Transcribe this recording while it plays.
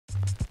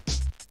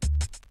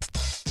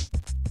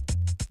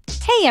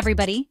Hey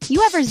everybody,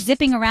 you ever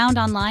zipping around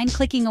online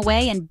clicking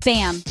away and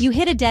bam, you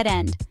hit a dead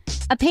end.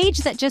 A page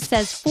that just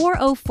says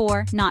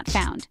 404 not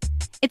found.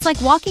 It's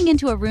like walking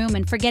into a room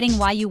and forgetting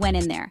why you went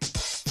in there.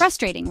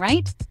 Frustrating,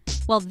 right?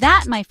 Well,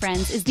 that, my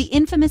friends, is the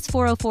infamous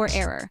 404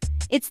 error.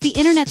 It's the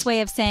internet's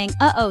way of saying,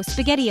 uh-oh,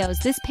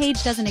 SpaghettiOs, this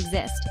page doesn't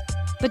exist.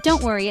 But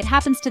don't worry, it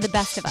happens to the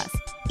best of us.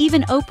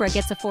 Even Oprah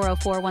gets a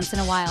 404 once in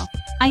a while.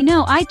 I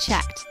know, I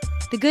checked.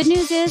 The good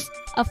news is,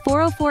 a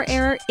 404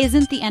 error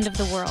isn't the end of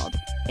the world.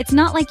 It's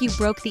not like you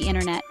broke the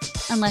internet.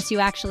 Unless you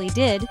actually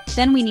did,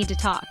 then we need to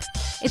talk.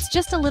 It's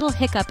just a little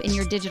hiccup in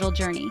your digital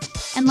journey.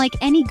 And like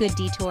any good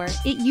detour,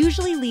 it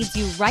usually leads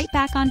you right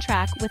back on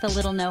track with a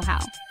little know-how.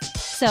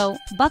 So,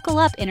 buckle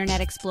up,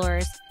 Internet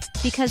Explorers,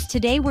 because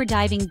today we're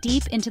diving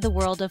deep into the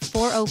world of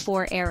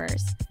 404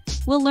 errors.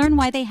 We'll learn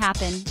why they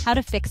happen, how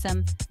to fix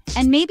them,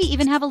 and maybe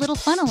even have a little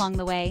fun along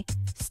the way.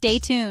 Stay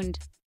tuned.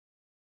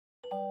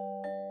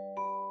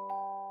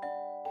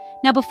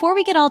 Now, before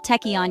we get all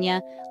techie on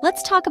ya,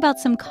 let's talk about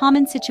some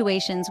common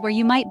situations where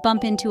you might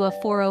bump into a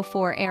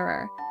 404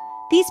 error.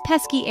 These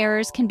pesky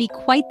errors can be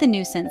quite the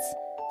nuisance,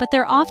 but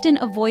they're often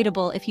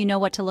avoidable if you know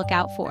what to look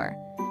out for.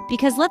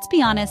 Because let's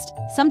be honest,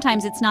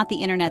 sometimes it's not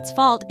the internet's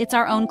fault, it's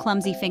our own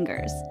clumsy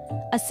fingers.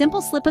 A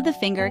simple slip of the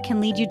finger can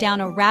lead you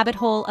down a rabbit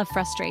hole of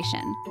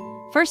frustration.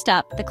 First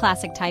up, the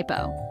classic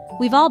typo.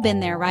 We've all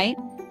been there, right?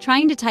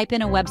 Trying to type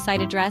in a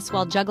website address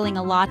while juggling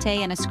a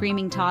latte and a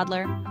screaming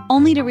toddler,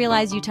 only to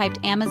realize you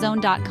typed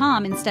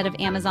Amazon.com instead of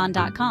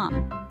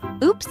Amazon.com.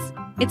 Oops,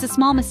 it's a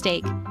small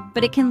mistake,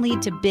 but it can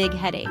lead to big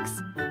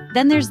headaches.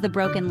 Then there's the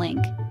broken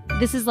link.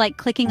 This is like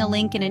clicking a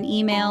link in an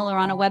email or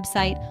on a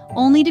website,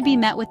 only to be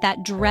met with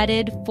that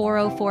dreaded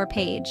 404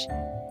 page.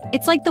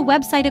 It's like the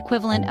website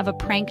equivalent of a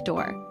prank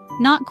door.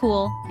 Not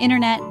cool,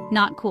 internet,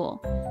 not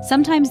cool.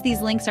 Sometimes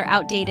these links are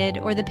outdated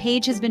or the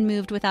page has been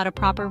moved without a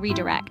proper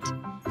redirect.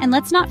 And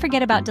let's not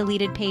forget about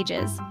deleted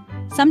pages.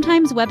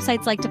 Sometimes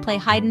websites like to play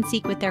hide and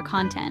seek with their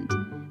content.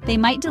 They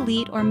might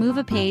delete or move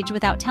a page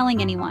without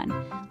telling anyone,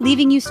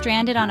 leaving you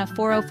stranded on a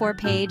 404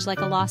 page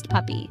like a lost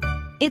puppy.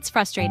 It's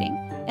frustrating,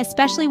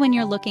 especially when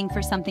you're looking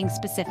for something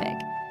specific.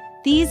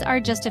 These are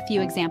just a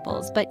few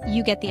examples, but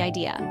you get the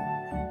idea.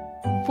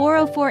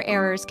 404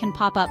 errors can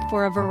pop up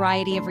for a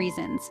variety of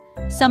reasons.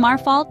 Some are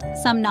fault,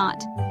 some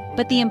not.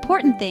 But the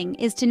important thing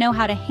is to know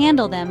how to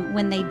handle them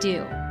when they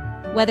do.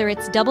 Whether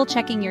it's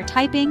double-checking your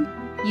typing,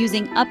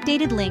 using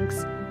updated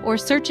links, or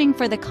searching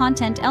for the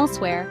content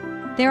elsewhere,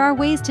 there are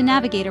ways to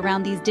navigate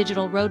around these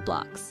digital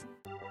roadblocks.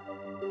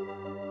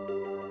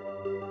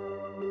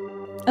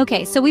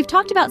 Okay, so we've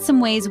talked about some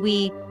ways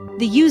we,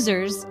 the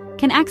users,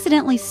 can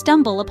accidentally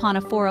stumble upon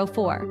a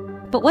 404.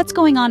 But what's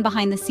going on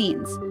behind the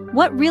scenes?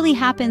 What really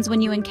happens when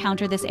you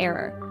encounter this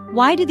error?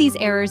 Why do these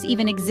errors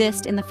even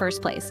exist in the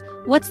first place?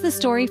 What's the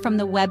story from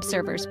the web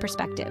server's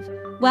perspective?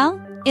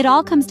 Well, it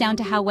all comes down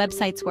to how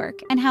websites work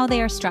and how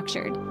they are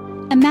structured.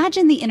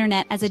 Imagine the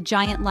internet as a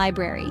giant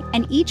library,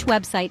 and each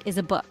website is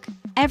a book.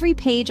 Every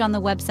page on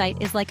the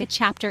website is like a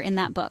chapter in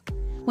that book.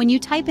 When you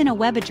type in a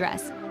web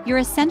address, you're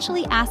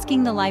essentially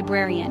asking the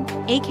librarian,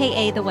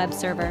 aka the web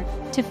server,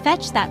 to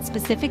fetch that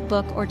specific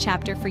book or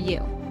chapter for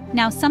you.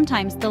 Now,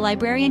 sometimes the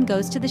librarian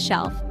goes to the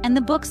shelf and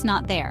the book's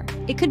not there.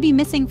 It could be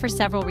missing for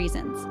several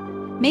reasons.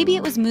 Maybe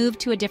it was moved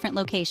to a different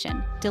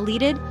location,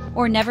 deleted,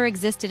 or never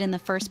existed in the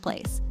first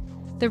place.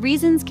 The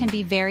reasons can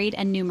be varied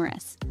and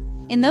numerous.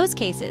 In those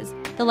cases,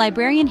 the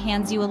librarian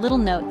hands you a little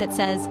note that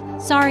says,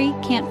 "Sorry,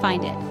 can't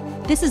find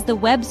it." This is the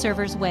web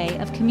server's way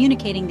of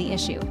communicating the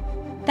issue.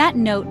 That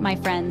note, my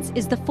friends,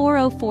 is the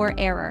 404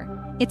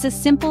 error. It's a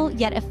simple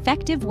yet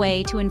effective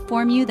way to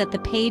inform you that the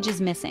page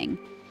is missing.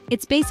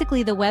 It's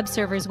basically the web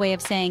server's way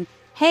of saying,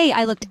 "Hey,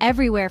 I looked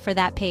everywhere for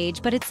that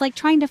page, but it's like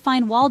trying to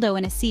find Waldo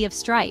in a sea of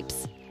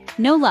stripes."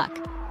 No luck.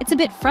 It's a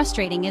bit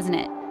frustrating, isn't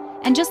it?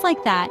 And just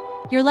like that,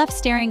 you're left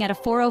staring at a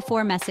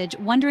 404 message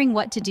wondering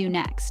what to do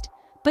next.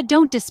 But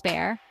don't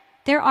despair.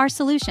 There are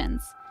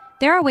solutions.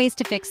 There are ways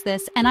to fix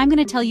this, and I'm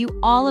going to tell you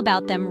all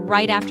about them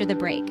right after the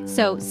break.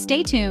 So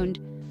stay tuned.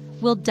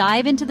 We'll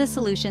dive into the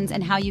solutions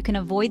and how you can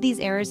avoid these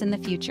errors in the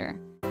future.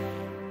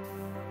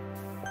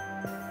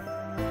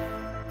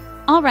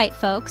 All right,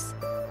 folks.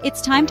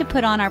 It's time to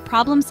put on our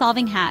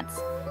problem-solving hats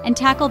and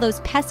tackle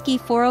those pesky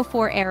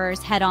 404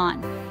 errors head-on.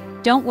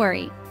 Don't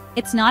worry.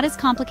 It's not as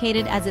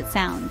complicated as it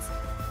sounds.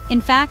 In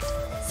fact,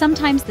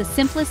 sometimes the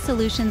simplest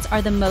solutions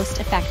are the most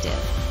effective.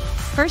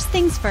 First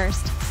things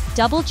first,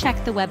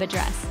 double-check the web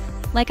address.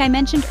 Like I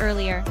mentioned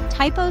earlier,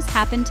 typos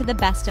happen to the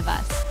best of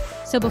us.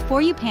 So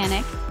before you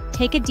panic,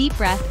 take a deep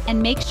breath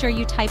and make sure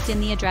you typed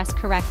in the address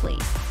correctly.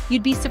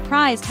 You'd be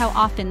surprised how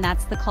often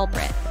that's the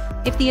culprit.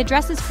 If the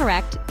address is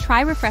correct,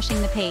 try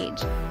refreshing the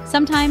page.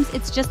 Sometimes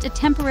it's just a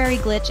temporary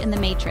glitch in the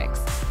matrix,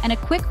 and a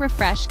quick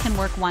refresh can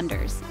work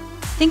wonders.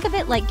 Think of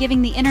it like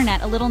giving the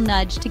internet a little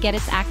nudge to get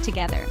its act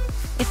together.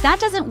 If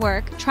that doesn't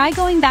work, try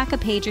going back a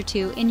page or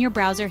two in your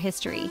browser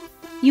history.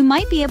 You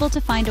might be able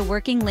to find a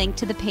working link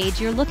to the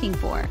page you're looking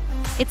for.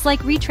 It's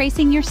like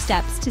retracing your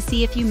steps to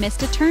see if you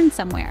missed a turn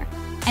somewhere.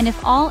 And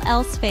if all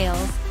else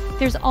fails,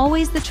 there's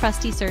always the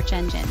trusty search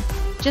engine.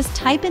 Just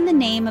type in the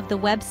name of the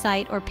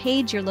website or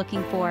page you're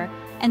looking for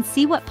and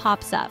see what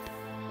pops up.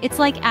 It's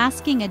like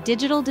asking a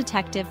digital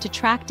detective to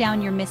track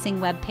down your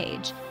missing web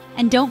page.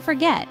 And don't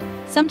forget,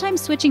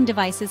 sometimes switching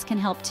devices can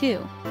help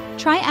too.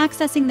 Try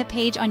accessing the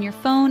page on your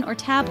phone or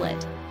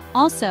tablet.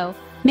 Also,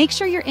 make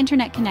sure your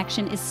internet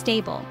connection is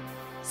stable.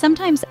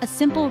 Sometimes a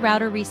simple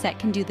router reset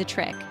can do the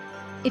trick.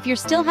 If you're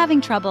still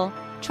having trouble,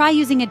 try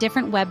using a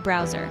different web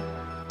browser.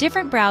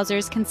 Different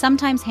browsers can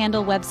sometimes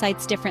handle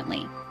websites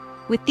differently.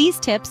 With these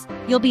tips,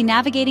 you'll be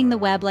navigating the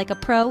web like a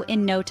pro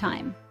in no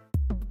time.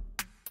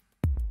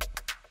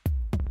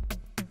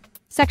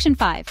 Section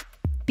 5.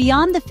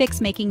 Beyond the fix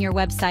making your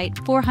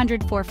website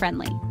 404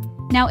 friendly.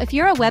 Now, if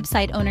you're a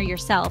website owner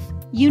yourself,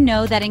 you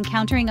know that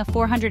encountering a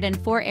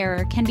 404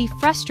 error can be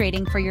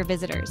frustrating for your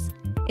visitors.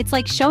 It's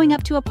like showing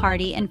up to a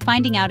party and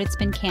finding out it's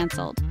been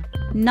canceled.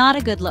 Not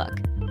a good look.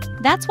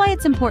 That's why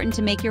it's important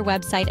to make your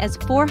website as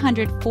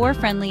 404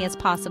 friendly as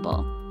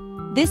possible.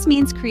 This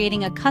means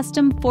creating a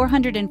custom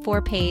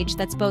 404 page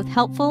that's both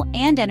helpful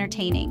and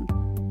entertaining.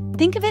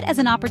 Think of it as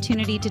an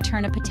opportunity to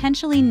turn a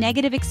potentially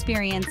negative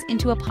experience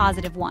into a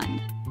positive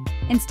one.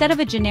 Instead of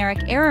a generic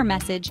error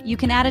message, you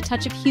can add a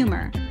touch of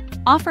humor,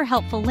 offer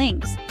helpful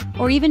links,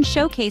 or even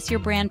showcase your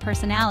brand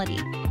personality.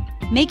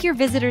 Make your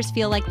visitors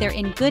feel like they're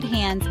in good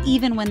hands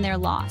even when they're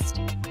lost.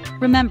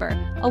 Remember,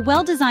 a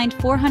well-designed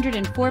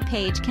 404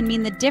 page can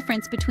mean the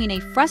difference between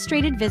a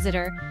frustrated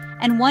visitor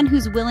and one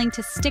who's willing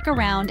to stick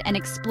around and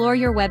explore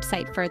your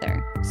website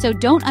further. So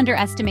don't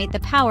underestimate the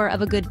power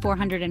of a good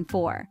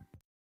 404.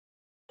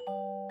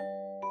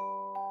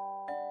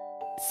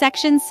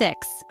 Section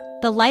 6.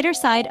 The lighter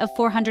side of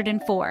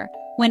 404,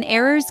 when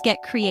errors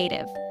get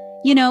creative.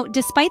 You know,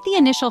 despite the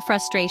initial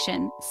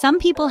frustration, some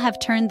people have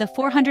turned the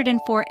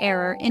 404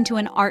 error into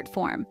an art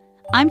form.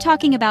 I'm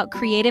talking about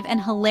creative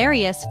and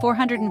hilarious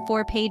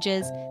 404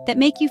 pages that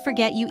make you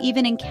forget you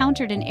even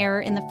encountered an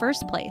error in the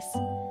first place.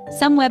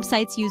 Some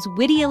websites use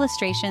witty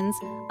illustrations,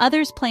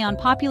 others play on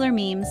popular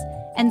memes,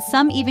 and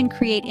some even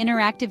create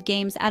interactive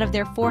games out of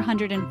their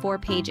 404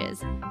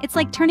 pages. It's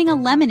like turning a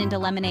lemon into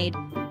lemonade,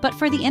 but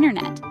for the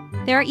internet.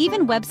 There are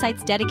even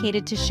websites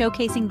dedicated to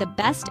showcasing the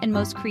best and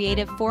most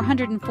creative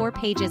 404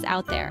 pages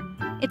out there.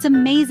 It's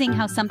amazing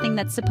how something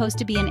that's supposed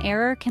to be an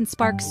error can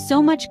spark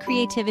so much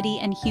creativity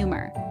and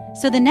humor.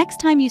 So the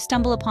next time you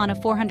stumble upon a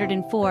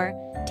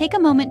 404, take a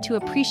moment to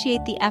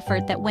appreciate the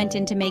effort that went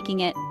into making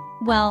it,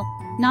 well,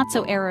 not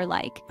so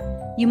error-like.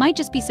 You might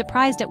just be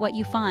surprised at what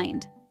you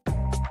find.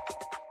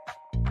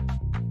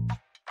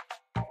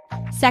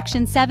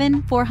 Section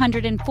 7,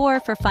 404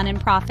 for fun and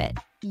profit.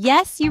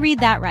 Yes, you read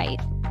that right.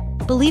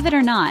 Believe it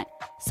or not,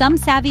 some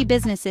savvy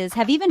businesses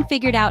have even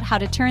figured out how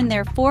to turn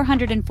their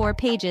 404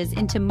 pages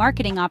into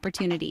marketing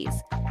opportunities.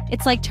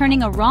 It's like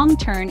turning a wrong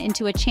turn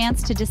into a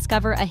chance to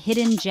discover a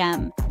hidden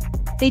gem.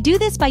 They do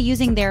this by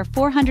using their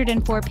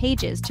 404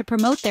 pages to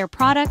promote their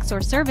products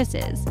or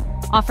services,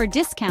 offer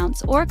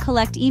discounts, or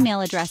collect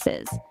email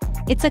addresses.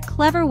 It's a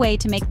clever way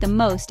to make the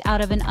most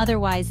out of an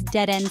otherwise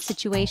dead-end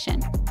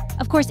situation.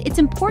 Of course, it's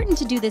important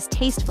to do this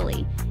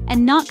tastefully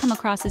and not come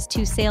across as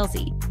too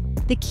salesy.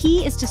 The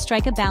key is to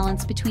strike a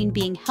balance between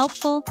being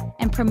helpful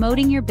and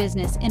promoting your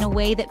business in a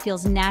way that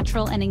feels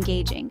natural and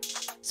engaging.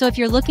 So if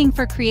you're looking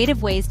for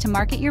creative ways to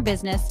market your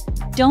business,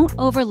 don't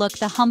overlook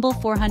the humble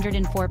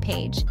 404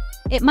 page.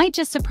 It might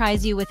just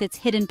surprise you with its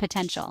hidden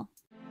potential.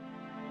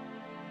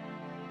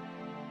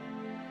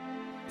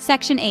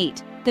 Section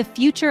 8. The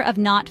future of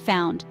not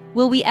found.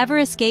 Will we ever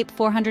escape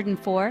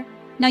 404?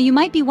 Now you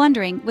might be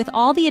wondering, with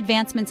all the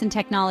advancements in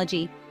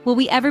technology, will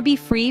we ever be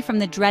free from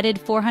the dreaded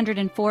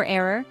 404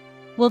 error?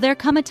 Will there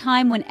come a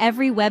time when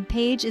every web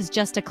page is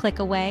just a click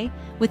away,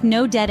 with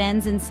no dead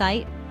ends in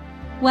sight?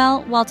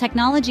 Well, while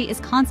technology is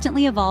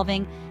constantly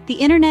evolving, the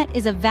internet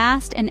is a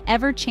vast and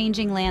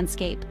ever-changing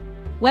landscape.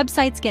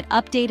 Websites get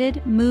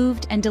updated,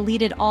 moved, and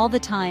deleted all the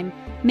time,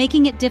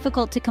 making it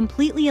difficult to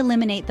completely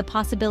eliminate the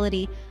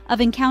possibility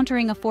of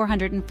encountering a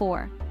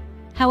 404.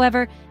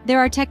 However, there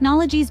are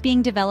technologies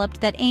being developed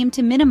that aim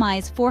to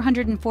minimize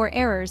 404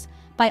 errors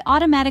by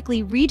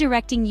automatically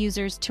redirecting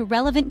users to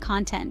relevant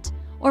content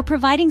or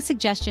providing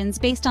suggestions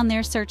based on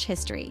their search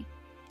history.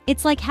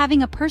 It's like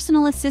having a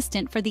personal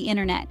assistant for the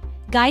internet,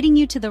 guiding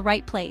you to the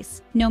right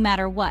place, no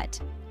matter what.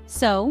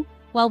 So,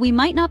 while we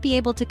might not be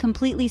able to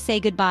completely say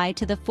goodbye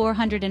to the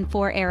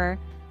 404 error,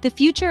 the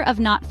future of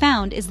not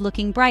found is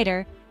looking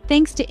brighter,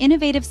 thanks to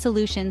innovative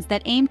solutions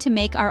that aim to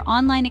make our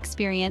online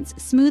experience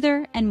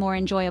smoother and more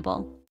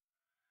enjoyable.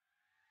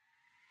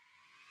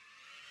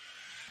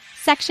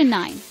 Section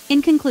 9.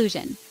 In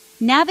conclusion,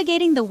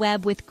 navigating the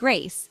web with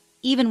grace,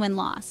 even when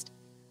lost.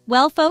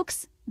 Well,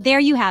 folks, there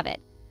you have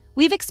it.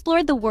 We've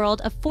explored the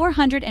world of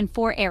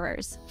 404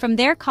 errors, from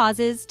their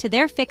causes to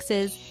their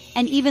fixes,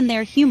 and even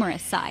their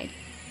humorous side.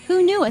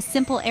 Who knew a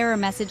simple error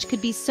message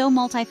could be so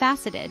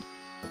multifaceted?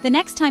 The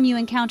next time you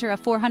encounter a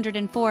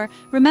 404,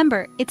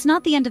 remember, it's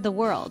not the end of the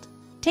world.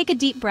 Take a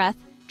deep breath,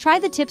 try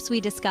the tips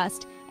we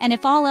discussed, and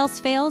if all else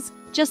fails,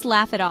 just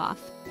laugh it off.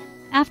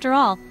 After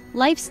all,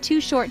 life's too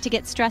short to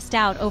get stressed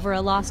out over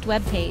a lost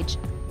web page.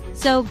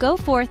 So go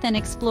forth and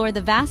explore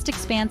the vast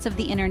expanse of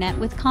the internet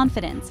with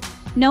confidence,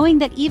 knowing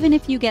that even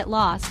if you get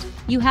lost,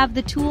 you have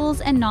the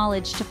tools and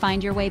knowledge to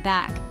find your way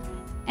back.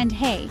 And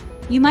hey,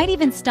 you might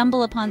even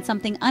stumble upon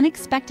something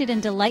unexpected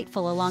and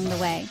delightful along the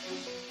way.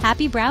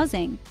 Happy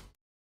browsing!